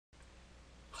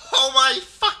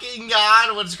fucking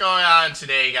god, what's going on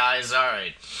today, guys?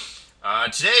 Alright.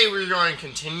 Today we're going to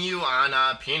continue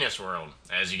on Penis World,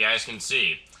 as you guys can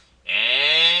see.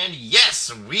 And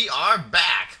yes, we are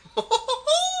back.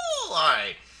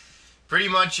 Alright. Pretty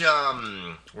much,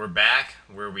 we're back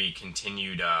where we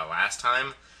continued last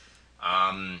time.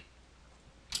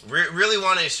 We really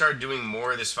want to start doing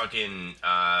more of this fucking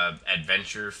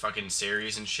adventure fucking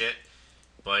series and shit.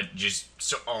 But just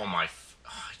so,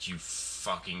 you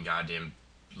fucking goddamn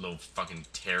little fucking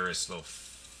terrorist, little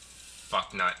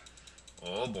fucknut.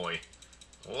 Oh boy,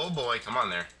 come on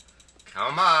there,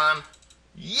 come on.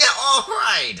 Yeah, all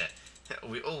right.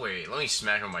 Oh wait, let me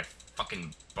smack on my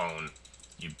fucking bone,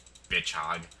 you bitch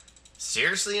hog.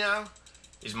 Seriously now?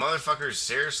 These motherfuckers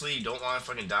seriously don't want to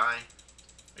fucking die?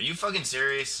 Are you fucking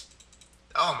serious?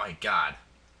 Oh my god.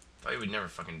 Thought you would never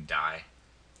fucking die.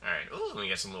 Alright, ooh, let me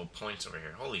get some little points over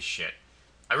here. Holy shit.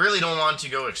 I really don't want to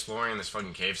go exploring this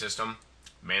fucking cave system.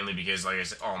 Mainly because, like I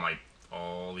said, oh my,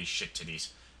 holy shit titties.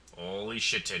 Holy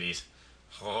shit titties.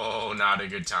 Oh, not a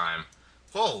good time.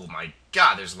 Oh my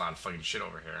god, there's a lot of fucking shit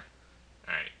over here.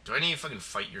 Alright, do I need to fucking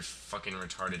fight your fucking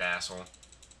retarded asshole?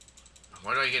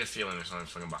 Why do I get a feeling there's something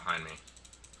fucking behind me?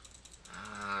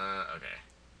 Okay.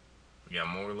 We got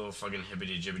more little fucking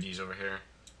hibbity-jibbities over here.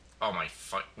 Oh my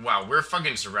fuck. Wow, we're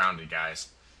fucking surrounded, guys.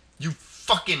 You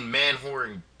fucking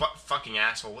man-whoring butt-fucking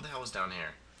asshole. What the hell is down here?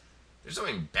 There's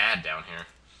something bad down here.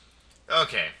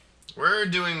 Okay. We're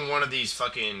doing one of these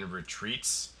fucking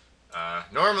retreats.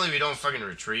 Normally we don't fucking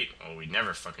retreat. Well, we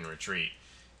never fucking retreat.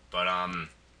 But,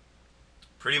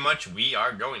 pretty much we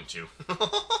are going to.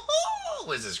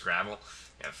 What is this, gravel?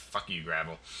 Yeah, fuck you,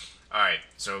 gravel. Alright,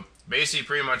 so basically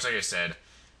pretty much like I said,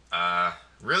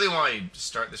 really want to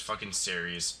start this fucking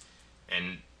series,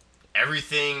 and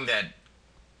everything that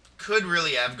could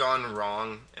really have gone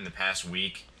wrong in the past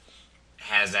week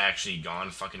has actually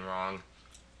gone fucking wrong.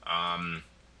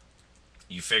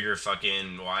 You figure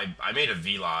fucking, well, I made a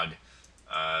vlog,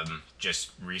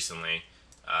 just recently,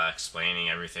 explaining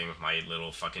everything with my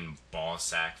little fucking ball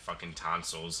sack fucking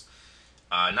tonsils.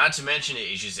 Not to mention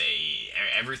it's just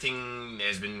everything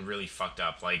has been really fucked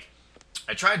up. Like,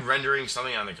 I tried rendering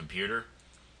something on the computer,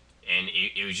 and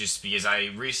it was just because I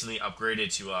recently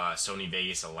upgraded to Sony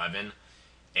Vegas 11,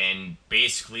 and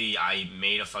basically I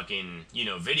made a fucking,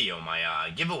 video,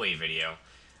 my giveaway video.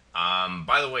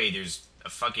 By the way, there's a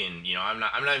fucking, I'm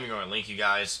not even going to link you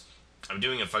guys. I'm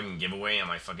doing a fucking giveaway on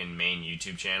my fucking main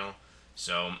YouTube channel.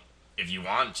 So if you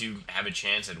want to have a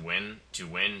chance at win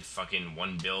fucking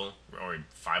 1 bill or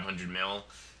 500 mil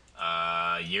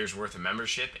years worth of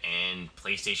membership and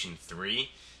PlayStation 3,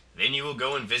 then you will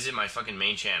go and visit my fucking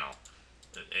main channel.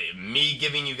 Me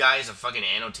giving you guys a fucking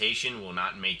annotation will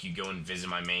not make you go and visit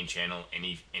my main channel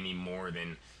any more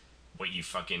than what you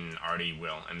fucking already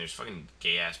will. And there's fucking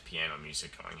gay ass piano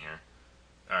music going here.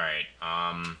 Alright,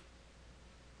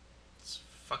 it's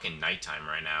fucking nighttime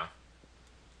right now.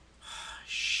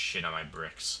 Shit on my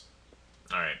bricks.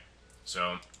 Alright,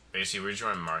 so basically we're just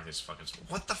trying to mark this fucking...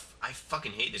 What the I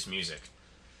fucking hate this music.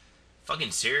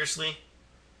 Fucking seriously?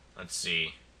 Let's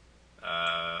see.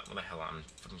 What the hell? I'm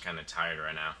fucking kind of tired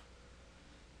right now.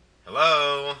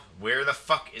 Hello? Where the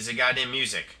fuck is the goddamn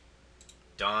music?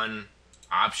 Done.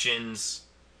 Options.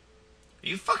 Are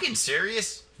you fucking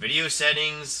serious? Video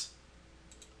settings.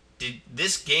 Did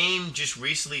this game just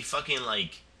recently fucking,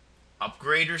 like,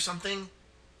 upgrade or something?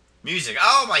 Music.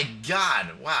 Oh my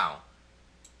god. Wow.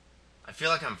 I feel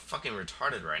like I'm fucking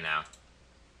retarded right now.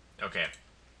 Okay.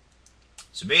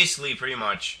 So basically, pretty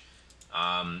much,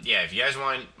 yeah, if you guys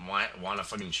want a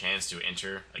fucking chance to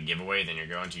enter a giveaway, then you're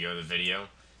going to go to the video.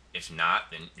 If not,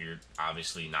 then you're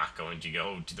obviously not going to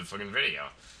go to the fucking video.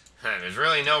 There's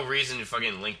really no reason to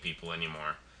fucking link people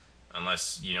anymore.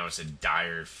 Unless, it's a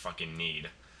dire fucking need.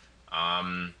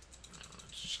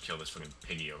 Let's just kill this fucking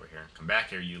piggy over here. Come back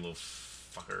here, you little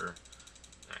fucker.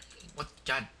 Alright, what?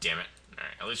 God damn it.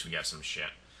 Alright, at least we got some shit.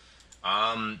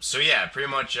 So yeah, pretty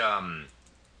much,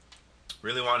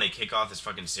 really wanted to kick off this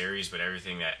fucking series, but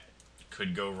everything that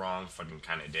could go wrong fucking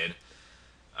kind of did.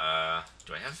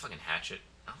 Do I have a fucking hatchet?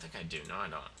 I don't think I do. No, I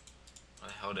don't. Why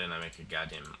the hell didn't I make a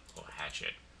goddamn little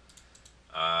hatchet?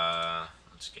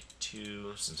 Let's get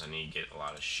 2, since I need to get a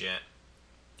lot of shit.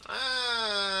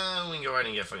 We can go ahead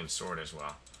and get a fucking sword as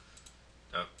well.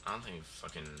 Oh, I don't think I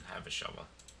fucking have a shovel.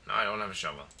 No, I don't have a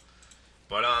shovel.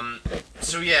 But,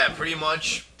 so yeah, pretty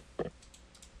much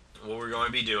what we're going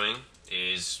to be doing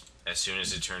is, as soon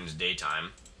as it turns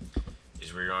daytime,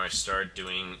 is we're going to start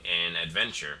doing an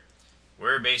adventure.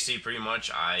 Where basically pretty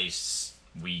much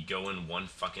we go in one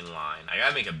fucking line. I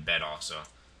gotta make a bed also.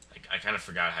 I kind of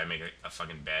forgot how to make a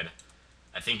fucking bed.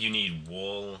 I think you need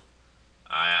wool,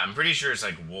 I'm pretty sure it's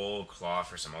like wool,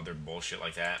 cloth, or some other bullshit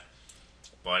like that.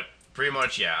 But pretty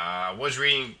much, yeah. I was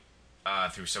reading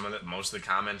through most of the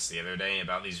comments the other day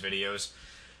about these videos.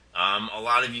 A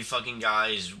lot of you fucking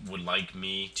guys would like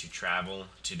me to travel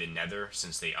to the Nether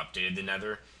since they updated the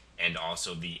Nether, and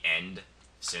also the End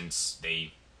since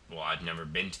well, I've never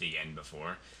been to the End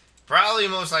before. Probably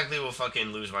most likely will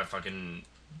fucking lose my fucking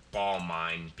ball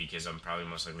mind because I'm probably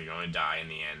most likely going to die in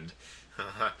the end.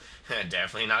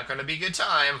 Definitely not going to be a good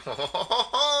time.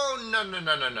 No, no,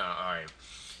 no, no, no. Alright.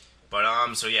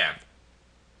 But, so yeah.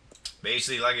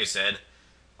 Basically, like I said,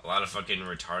 a lot of fucking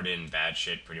retarded and bad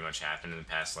shit pretty much happened in the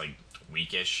past, like,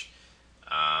 weekish.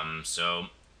 But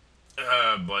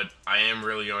I am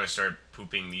really going to start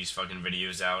pooping these fucking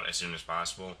videos out as soon as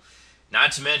possible.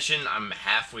 Not to mention, I'm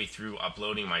halfway through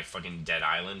uploading my fucking Dead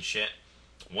Island shit.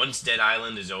 Once Dead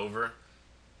Island is over,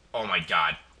 oh my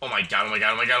god. Oh my god, oh my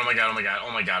god, oh my god, oh my god, oh my god,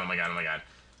 oh my god, oh my god, oh my god.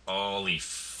 Holy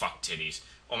fuck titties.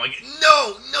 Oh my god.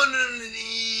 No! No, no, no, no,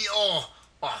 no. Oh.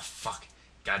 Oh, fuck.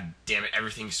 God damn it.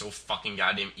 Everything's so fucking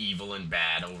goddamn evil and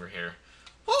bad over here.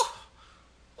 Woo!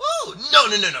 Woo! No,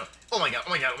 no, no, no. Oh my god, oh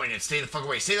my god, oh my god. Stay the fuck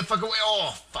away. Stay the fuck away.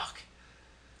 Oh, fuck.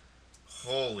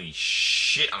 Holy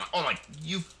shit. Oh my.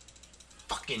 You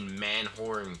fucking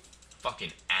man-whoring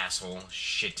fucking asshole.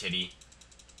 Shit titty.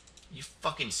 You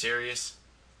fucking serious?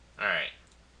 Alright.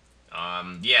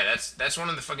 Yeah, that's one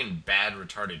of the fucking bad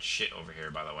retarded shit over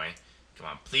here, by the way. Come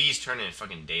on, please turn in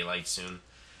fucking daylight soon.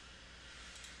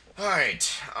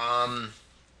 Alright,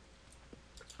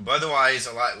 but otherwise,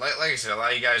 like I said, a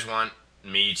lot of you guys want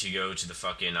me to go to the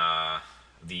fucking,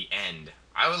 the End.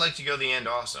 I would like to go to the End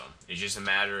also. It's just a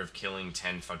matter of killing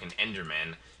 10 fucking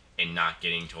Endermen and not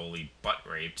getting totally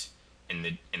butt-raped in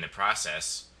the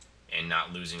process and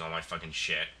not losing all my fucking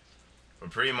shit. But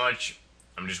pretty much,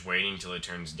 I'm just waiting till it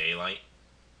turns daylight.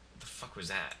 What the fuck was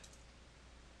that?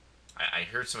 I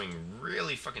heard something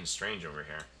really fucking strange over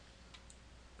here.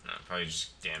 No, probably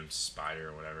just damn spider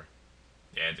or whatever.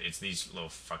 Yeah, it's these little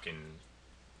fucking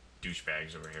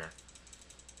douchebags over here.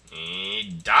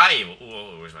 Die, evil.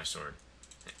 Whoa, where's my sword?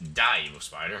 Die, evil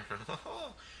spider.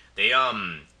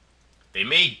 They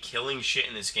made killing shit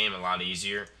in this game a lot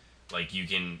easier. Like,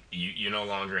 you no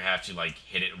longer have to, like,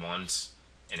 hit it once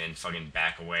and then fucking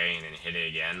back away and then hit it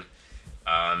again.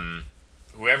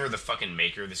 Whoever the fucking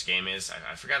maker of this game is,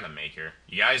 I forgot the maker.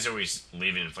 You guys always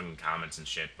leave it in fucking comments and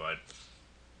shit, but...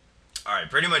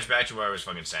 Alright, pretty much back to what I was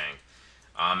fucking saying.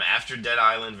 After Dead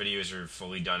Island videos are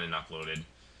fully done and uploaded,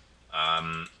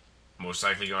 most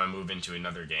likely going to move into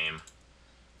another game.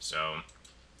 So,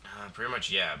 pretty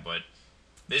much, yeah, but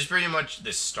this is pretty much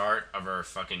the start of our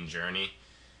fucking journey.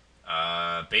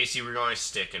 Basically, we're going to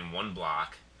stick in one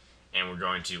block, and we're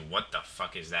going to... What the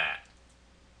fuck is that?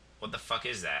 What the fuck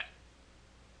is that?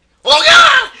 Oh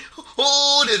god!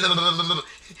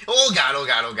 Oh god! Oh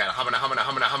god! Oh god! Humana! Humana!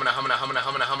 Humana! Humana! Humana! Humana!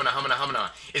 Humana! Humana! Humana!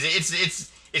 Humana! It's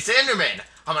Enderman!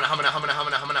 Humana! Humana! Humana!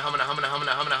 Humana! Humana! Humana! Humana! Humana!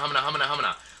 Humana! Humana! Humana!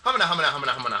 Humana! Humana! Humana! Humana!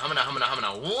 Humana! Humana! Humana!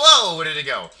 Humana! Whoa! Where did it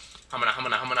go? Humana!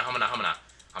 Humana! Humana! Humana! Humana!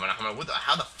 Humana! Humana! What the?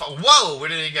 How the fuck? Whoa! Where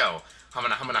did it go?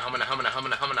 Humana! Humana! Humana! Humana!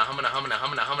 Humana! Humana! Humana! Humana! Humana!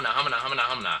 Humana! Humana! Humana!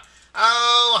 Humana!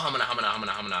 Oh! Humana! Humana!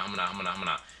 Humana! Humana! Humana! Humana!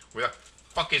 Humana! Where the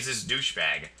fuck is this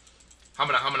douchebag?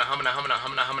 Humana, humana, humana, humana,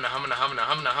 humana, humana, humana, humana,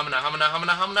 humana, humana, humana,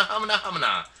 humana, humana, humana,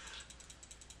 humana.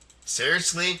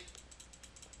 Seriously?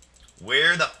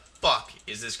 Where the fuck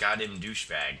is this goddamn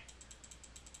douchebag?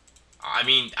 I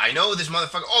mean, I know this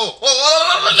motherfucker. Oh,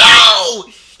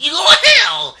 no! You go to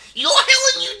hell! You go to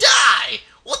hell and you die!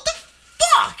 What the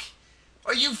fuck?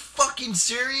 Are you fucking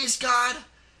serious, God?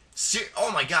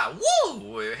 Oh my god,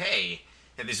 whoa! Hey.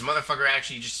 This motherfucker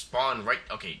actually just spawned right...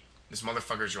 Okay, this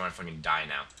motherfucker's gonna fucking die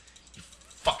now.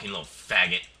 Fucking little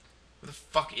faggot. Where the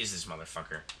fuck is this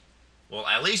motherfucker? Well,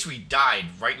 at least we died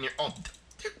right near... Oh,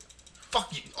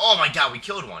 fuck you. Oh my god, we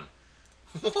killed one.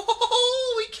 We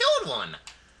killed one.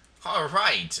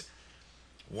 Alright.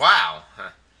 Wow.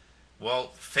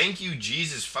 Well, thank you,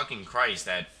 Jesus fucking Christ,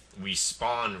 that we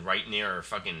spawned right near our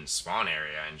fucking spawn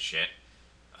area and shit.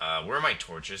 Where are my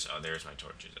torches? Oh, there's my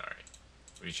torches. Alright.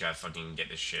 We just gotta fucking get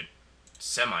this shit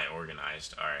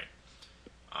semi-organized. Alright.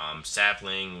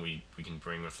 Sapling, we can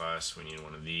bring with us. We need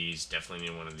one of these. Definitely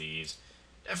need one of these.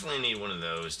 Definitely need one of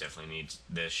those. Definitely need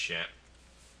this shit.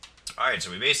 Alright,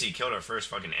 so we basically killed our first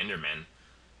fucking Enderman.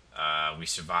 We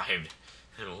survived.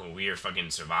 We are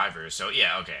fucking survivors. So,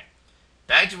 yeah, okay.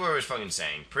 Back to what I was fucking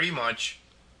saying. Pretty much,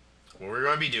 what we're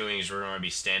going to be doing is we're going to be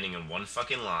standing in one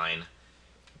fucking line,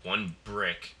 one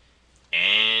brick,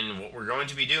 and what we're going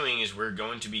to be doing is we're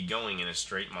going to be going in a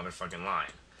straight motherfucking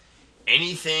line.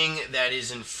 Anything that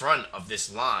is in front of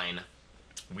this line,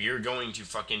 we are going to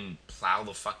fucking plow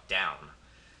the fuck down.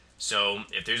 So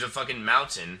if there's a fucking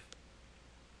mountain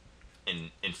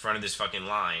in front of this fucking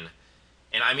line,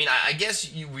 and I mean, I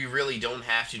guess we really don't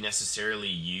have to necessarily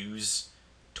use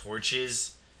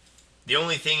torches. The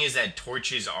only thing is that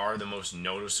torches are the most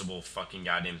noticeable fucking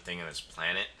goddamn thing on this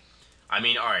planet. I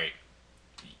mean, alright,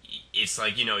 it's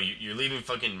like, you know, you're leaving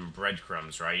fucking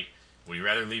breadcrumbs, right? Would you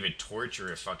rather leave a torch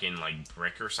or a fucking, like,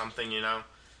 brick or something, you know?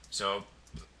 So,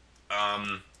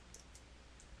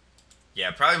 yeah,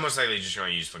 probably most likely just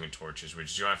gonna use fucking torches,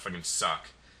 which is gonna fucking suck.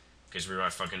 Because we're gonna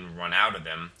fucking run out of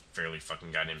them fairly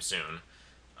fucking goddamn soon.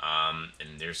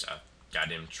 And there's a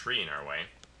goddamn tree in our way.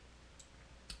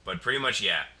 But pretty much,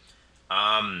 yeah.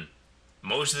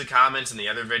 Most of the comments in the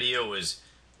other video was,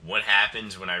 what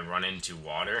happens when I run into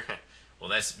water? Well,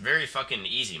 that's very fucking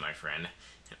easy, my friend.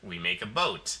 We make a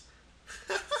boat.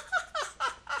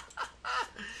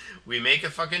 We make a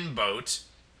fucking boat,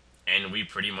 and we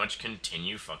pretty much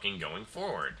continue fucking going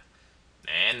forward.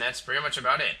 And that's pretty much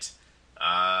about it.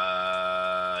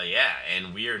 Yeah,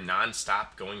 and we are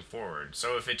non-stop going forward.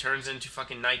 So if it turns into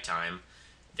fucking nighttime,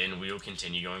 then we will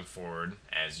continue going forward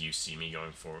as you see me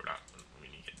going forward. Oh, we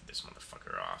need to get this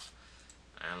motherfucker off.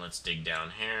 And let's dig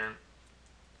down here.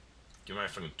 Give me my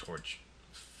fucking torch.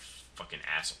 Fucking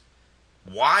asshole.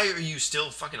 Why are you still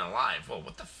fucking alive? Whoa,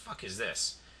 what the fuck is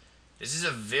this? This is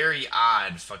a very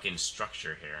odd fucking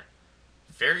structure here.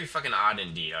 Very fucking odd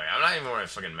indeed. Right, I'm not even going to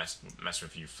fucking mess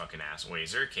with you fucking asshole. Wait,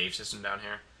 is there a cave system down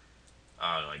here?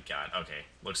 Oh my god. Okay.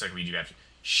 Looks like we do have to...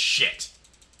 Shit!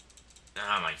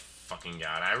 Oh my fucking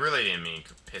god. I really didn't mean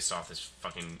to piss off this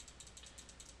fucking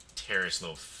terrorist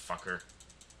little fucker.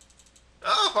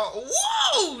 Oh,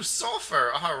 whoa!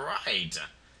 Sulfur! Alright.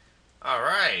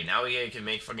 Alright, now we can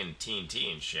make fucking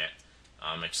TNT and shit.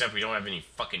 Except we don't have any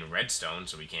fucking redstone,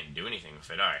 so we can't do anything with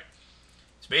it. Alright.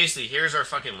 So basically, here's our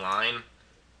fucking line.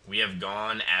 We have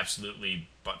gone absolutely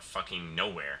but fucking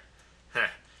nowhere.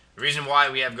 The reason why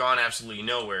we have gone absolutely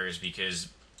nowhere is because,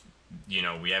 you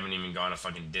know, we haven't even gone a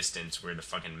fucking distance where the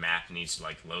fucking map needs to,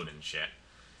 like, load and shit.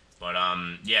 But,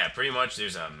 yeah, pretty much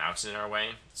there's a mountain in our way.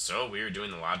 So we are doing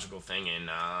the logical thing and,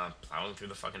 plowing through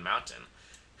the fucking mountain.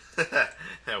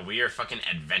 We are fucking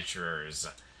adventurers.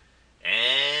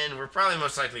 And we're probably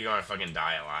most likely going to fucking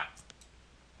die a lot.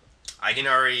 I can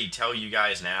already tell you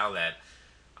guys now that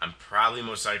I'm probably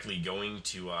most likely going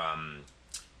to,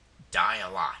 die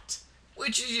a lot.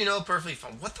 Which is, you know, perfectly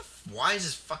fine. What the why is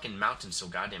this fucking mountain so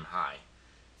goddamn high?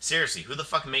 Seriously, who the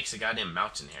fuck makes a goddamn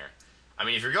mountain here? I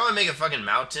mean, if you're going to make a fucking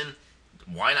mountain,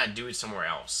 why not do it somewhere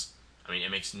else? I mean,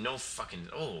 it makes no fucking...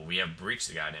 Oh, we have breached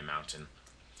the goddamn mountain.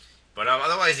 But,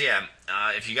 otherwise, yeah.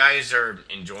 If you guys are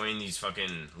enjoying these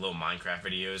fucking little Minecraft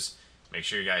videos, make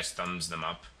sure you guys thumbs them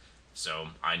up. So,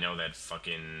 I know that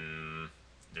fucking...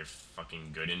 They're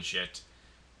fucking good and shit.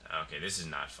 Okay, this is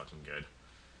not fucking good.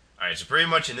 Alright, so pretty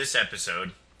much in this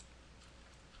episode,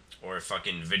 or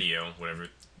fucking video, whatever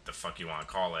the fuck you want to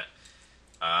call it,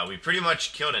 we pretty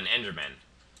much killed an Enderman.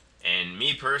 And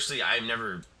me personally, I've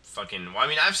never fucking... Well, I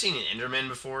mean, I've seen an Enderman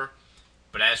before,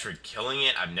 but as for killing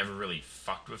it, I've never really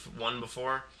fucked with one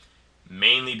before.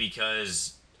 Mainly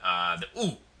because,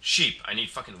 ooh, sheep. I need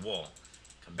fucking wool.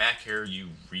 Come back here, you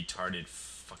retarded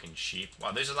fucking sheep.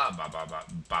 Wow, there's a lot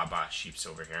of baba sheeps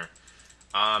over here.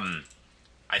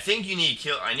 I think you need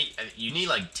you need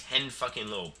like 10 fucking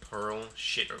little pearl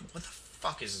shit. Or what the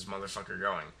fuck is this motherfucker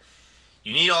going?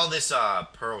 You need all this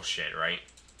pearl shit, right?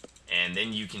 And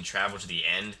then you can travel to the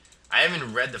end. I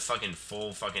haven't read the fucking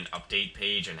full fucking update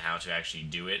page on how to actually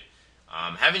do it.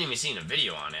 Haven't even seen a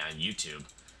video on it on YouTube.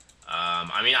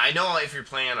 I mean, I know if you're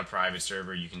playing on a private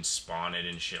server, you can spawn it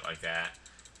and shit like that.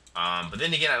 But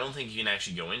then again, I don't think you can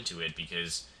actually go into it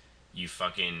because you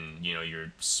fucking, you know,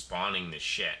 you're spawning the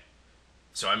shit.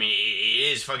 So, I mean,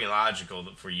 it is fucking logical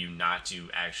for you not to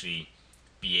actually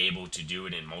be able to do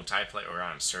it in multiplayer or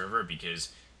on a server,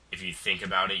 because if you think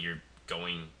about it, you're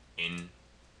going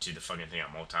into the fucking thing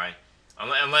on multi.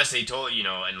 Unless they told, you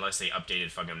know, unless they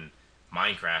updated fucking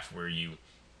Minecraft where you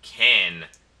can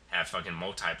have fucking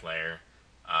multiplayer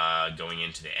going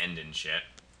into the end and shit.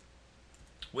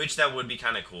 Which that would be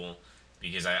kind of cool,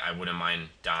 because I wouldn't mind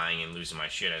dying and losing my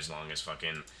shit as long as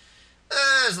fucking...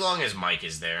 as long as Mike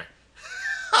is there.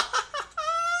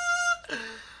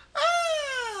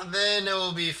 Then it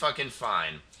will be fucking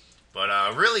fine. But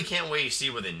really can't wait to see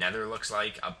what the Nether looks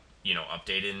like, you know,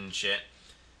 updated and shit.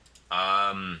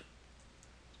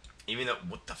 Even though,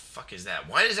 what the fuck is that?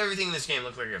 Why does everything in this game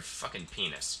look like a fucking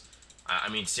penis? I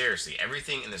mean, seriously,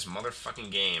 everything in this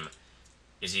motherfucking game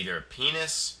is either a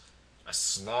penis, a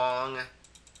slong,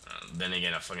 then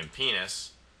again a fucking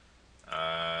penis,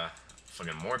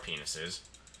 fucking more penises.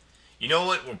 You know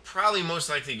what? We're probably most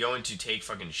likely going to take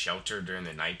fucking shelter during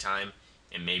the nighttime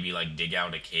and maybe like dig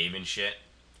out a cave and shit.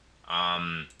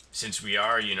 Since we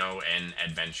are, an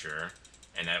adventurer,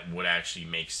 and that would actually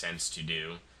make sense to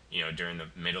do. During the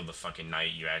middle of the fucking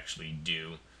night, you actually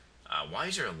do. Why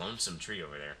is there a lonesome tree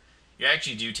over there? You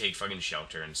actually do take fucking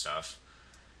shelter and stuff.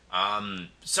 I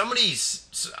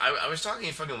was talking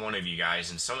to fucking one of you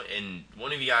guys, and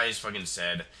one of you guys fucking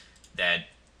said that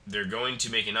they're going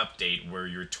to make an update where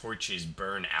your torches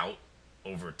burn out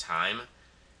over time.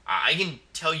 I can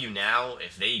tell you now,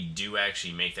 if they do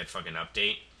actually make that fucking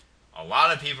update, a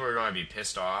lot of people are going to be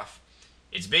pissed off.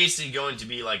 It's basically going to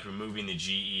be like removing the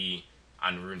GE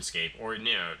on RuneScape, or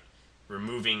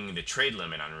removing the trade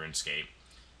limit on RuneScape.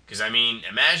 Because I mean,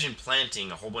 imagine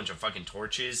planting a whole bunch of fucking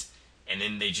torches and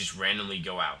then they just randomly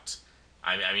go out.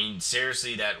 I mean,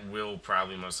 seriously, that will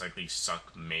probably most likely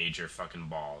suck major fucking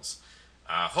balls.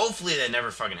 Hopefully that never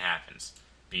fucking happens.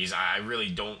 Because I really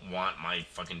don't want my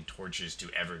fucking torches to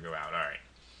ever go out. Alright.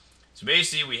 So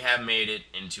basically, we have made it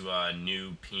into a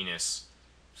new penis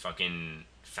fucking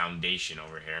foundation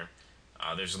over here.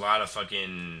 There's a lot of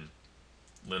fucking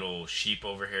little sheep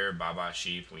over here. Baba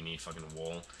sheep. We need fucking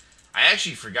wool. I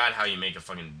actually forgot how you make a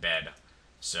fucking bed.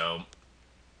 So,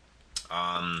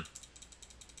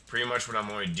 pretty much what I'm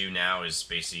going to do now is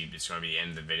basically, it's going to be the end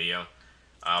of the video.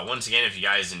 Once again, if you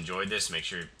guys enjoyed this, make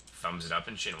sure you thumbs it up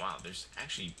and shit. Wow, there's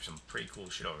actually some pretty cool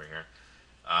shit over here.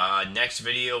 Next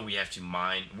video, we have to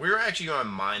mine. We're actually going to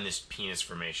mine this penis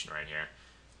formation right here.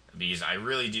 Because I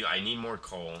really do, I need more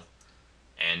coal.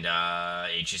 And,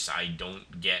 it's just, I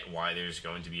don't get why there's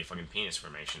going to be a fucking penis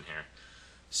formation here.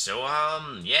 So,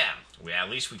 yeah. At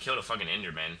least we killed a fucking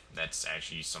Enderman. That's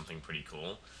actually something pretty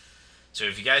cool. So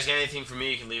if you guys got anything for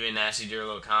me, you can leave a nasty, dear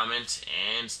little comment.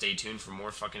 And stay tuned for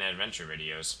more fucking adventure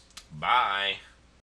videos. Bye!